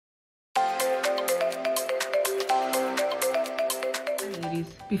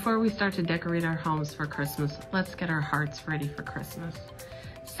Before we start to decorate our homes for Christmas, let's get our hearts ready for Christmas.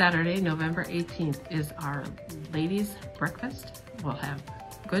 Saturday, November 18th is our ladies' breakfast. We'll have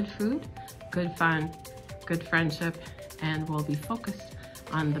good food, good fun, good friendship, and we'll be focused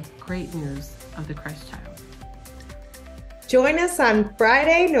on the great news of the Christ child. Join us on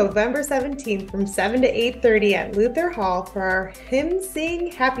Friday, November 17th from 7 to 8:30 at Luther Hall for our Hymn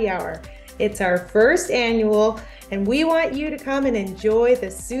Sing Happy Hour. It's our first annual, and we want you to come and enjoy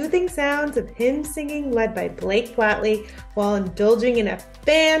the soothing sounds of hymn singing led by Blake Flatley while indulging in a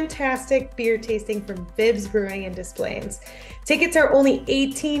fantastic beer tasting from Bibbs Brewing and Des Plaines. Tickets are only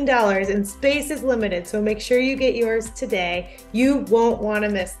 $18 and space is limited, so make sure you get yours today. You won't want to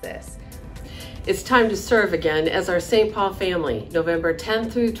miss this. It's time to serve again as our St. Paul family. November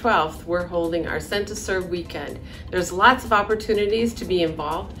 10th through 12th, we're holding our Sent to Serve weekend. There's lots of opportunities to be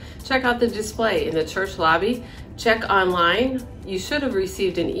involved. Check out the display in the church lobby. Check online. You should have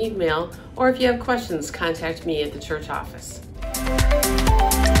received an email, or if you have questions, contact me at the church office.